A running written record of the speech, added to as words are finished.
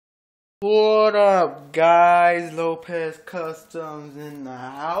What up, guys? Lopez Customs in the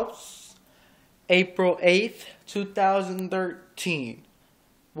house. April 8th, 2013,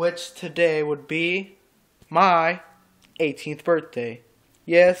 which today would be my 18th birthday.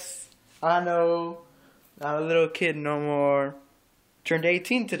 Yes, I know, not a little kid no more. Turned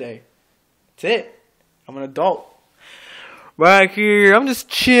 18 today. That's it. I'm an adult. Right here, I'm just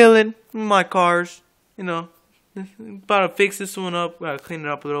chilling in my cars. About to fix this one up. Gotta clean it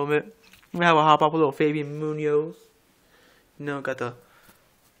up a little bit. I'm gonna have a hop up a little Fabian Munoz. Got the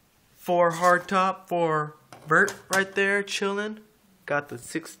 4 hardtop, 4 vert right there, chilling. Got the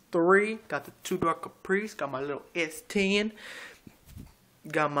 6.3, got the 2-door Caprice, got my little S10.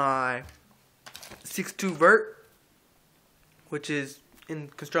 Got my 6.2 vert, which is in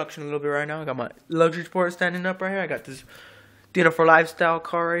construction a little bit right now. I got my luxury sport standing up right here. I got this Dinner for Lifestyle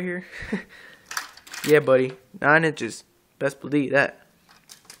car right here. Yeah, buddy, 9 inches. Best believe that.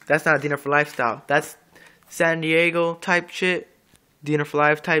 That's not a Dinner for Lifestyle. That's San Diego type shit. Dinner for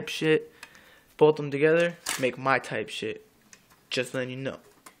Life type shit. Both of them together make my type shit. Just letting you know.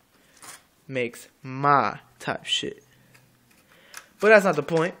 Makes my type shit. But that's not the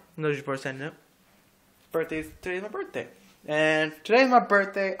point. Luxury sport standing up. Today's my birthday. And today's my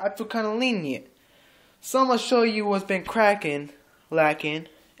birthday. I feel kind of lenient. So I'm going to show you what's been cracking, lacking,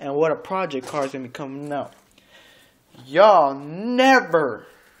 and what a project car is going to be coming out. Y'all never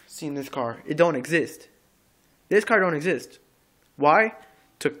seen this car. It don't exist. This car don't exist. Why?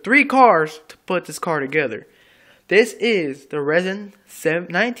 Took 3 cars to put this car together. This is the resin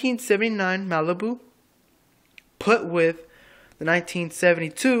 1979 Malibu put with the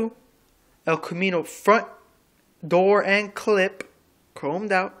 1972 El Camino front door and clip,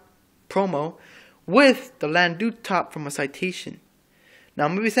 chromed out, promo, with the Landau top from a Citation. Now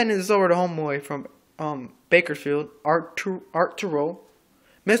I'm going to be sending this over to homeboy from Bakersfield, Arturo,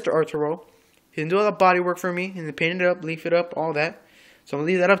 Mr. Arturo. He can do all the body work for me. He can paint it up, leaf it up, all that. So I'm going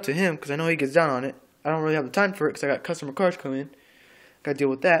to leave that up to him because I know he gets down on it. I don't really have the time for it because I got customer cars coming in. Got to deal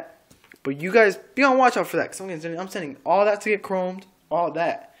with that. But you guys, be on watch out for that because I'm sending all that to get chromed, all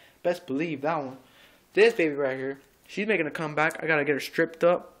that. Best believe that one. This baby right here, she's making a comeback. I got to get her stripped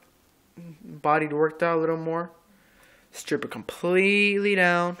up, bodied worked out a little more. Strip it completely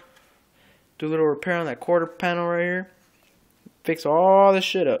down. Do a little repair on that quarter panel right here. Fix all this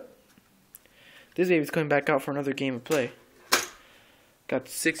shit up. This baby's coming back out for another game of play. Got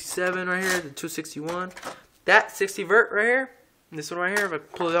the 67 right here, the 261. That 60 vert right here. And this one right here, if I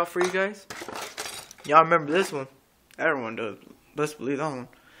pull it out for you guys. Y'all remember this one. Everyone does. Let's believe that one.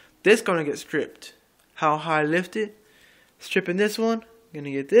 This gonna get stripped. How high lifted? Stripping this one. Gonna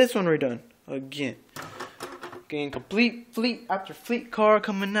get this one redone. Again. Getting complete fleet after fleet car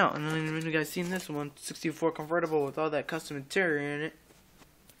coming out. And then you guys seen this one, 64 convertible with all that custom interior in it.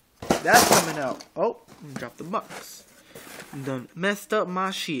 That's coming out. Oh, drop the box. Done messed up my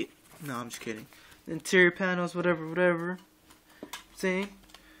shit. No, I'm just kidding. Interior panels, whatever. See?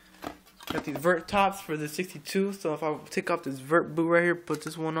 Got these vert tops for the 62. So if I take off this vert boot right here, put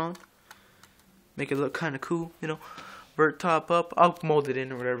this one on, make it look kind of cool, Vert top up. I'll mold it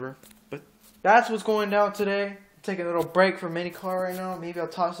in or whatever. That's what's going down today. Taking a little break from any car right now. Maybe I'll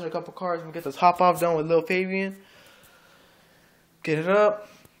toss in a couple cars and get this hop off done with Lil Fabian. Get it up.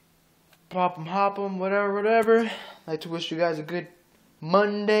 Pop them, hop them, whatever. I'd like to wish you guys a good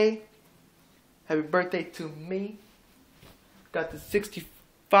Monday. Happy birthday to me. Got the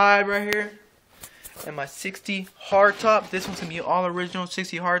 65 right here. And my 60 hardtop. This one's going to be all original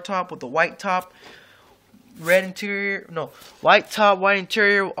 60 hardtop with the white top. Red interior, no, white top, white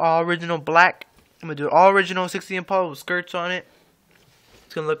interior, all original black. I'm gonna do all original 60 Impala with skirts on it.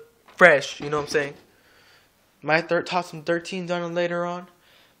 It's gonna look fresh, you know what I'm saying? Might toss some 13s on it later on.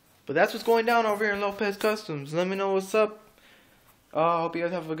 But that's what's going down over here in Lopez Customs. Let me know what's up. Hope you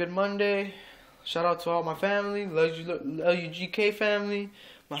guys have a good Monday. Shout out to all my family, LUGK family,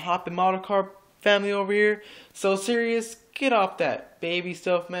 my Hoppin' Model Car family over here. So serious, get off that baby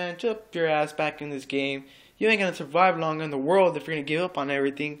stuff, man. Jump your ass back in this game. You ain't gonna survive long in the world if you're gonna give up on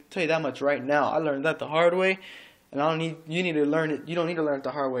everything. I'll tell you that much right now. I learned that the hard way, and you need to learn it. You don't need to learn it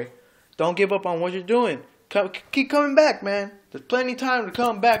the hard way. Don't give up on what you're doing. Keep coming back, man. There's plenty of time to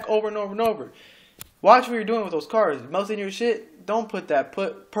come back over and over and over. Watch what you're doing with those cars. Melting your shit. Don't put that.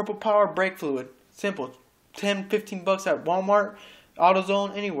 Put Purple Power brake fluid. Simple. 10, 15 bucks at Walmart,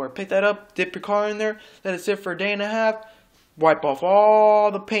 AutoZone, anywhere. Pick that up. Dip your car in there. Let it sit for a day and a half. Wipe off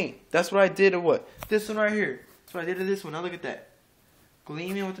all the paint. That's what I did to what? This one right here. That's what I did to this one. Now look at that.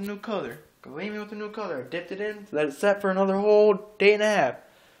 Gleaming with a new color. I dipped it in. Let it set for another whole day and a half.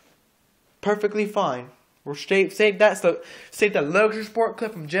 Perfectly fine. We're save that luxury sport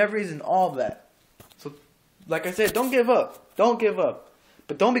clip from Jeffries and all that. So, like I said, don't give up. Don't give up.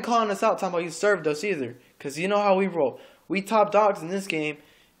 But don't be calling us out talking about you served us either. Because you know how we roll. We top dogs in this game.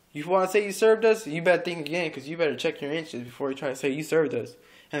 You want to say you served us, you better think again. Because you better check your inches before you try to say you served us.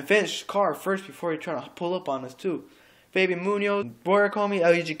 And finish car first before you try to pull up on us too. Fabian Munoz, Boyer call me,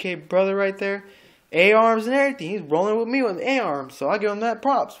 LEGK brother right there. A-arms and everything. He's rolling with me with A-arms. So I give him that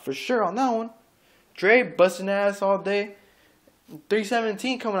props for sure on that one. Dre busting ass all day.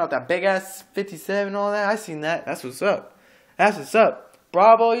 317 coming out, that big ass 57 and all that. I seen that. That's what's up. That's what's up.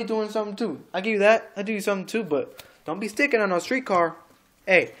 Bravo, you doing something too. I give you that. I do you something too, but don't be sticking on no street car.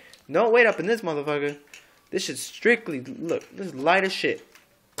 Hey, don't wait up in this motherfucker. This shit's strictly, look, this is light as shit.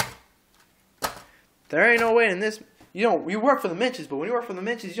 There ain't no way in this. You work for the mentions, but when you work for the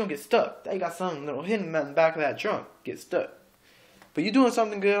mentions, you don't get stuck. They got something little hidden in the back of that trunk. Get stuck. But you doing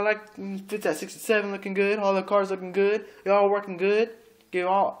something good. I like fits at 67 looking good. All the cars looking good. Y'all working good. Give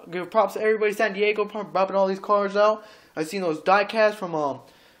props to everybody. San Diego popping all these cars out. I seen those diecasts from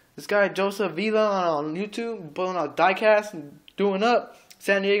this guy Joseph Vila on YouTube pulling out diecasts and doing up.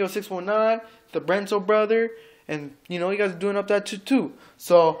 San Diego 619, the Brenzo brother, and you know you guys are doing up that too.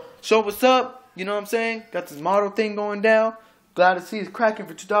 So show what's up. You know what I'm saying? Got this model thing going down. Glad to see it's cracking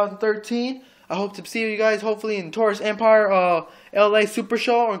for 2013. I hope to see you guys hopefully in Taurus Empire, LA Super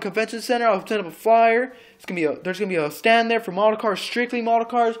Show or Convention Center. I'll send up a flyer. There's gonna be a stand there for model cars, strictly model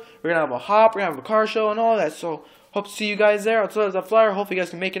cars. We're gonna have a hop. We're gonna have a car show and all that. So hope to see you guys there. I'll tell you that flyer. Hopefully you guys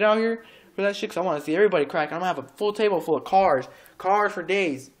can make it out here for that shit. Cause I want to see everybody cracking. I'm gonna have a full table full of cars for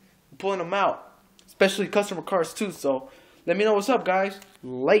days. I'm pulling them out, especially customer cars too. So let me know what's up, guys.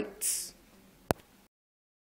 Lights.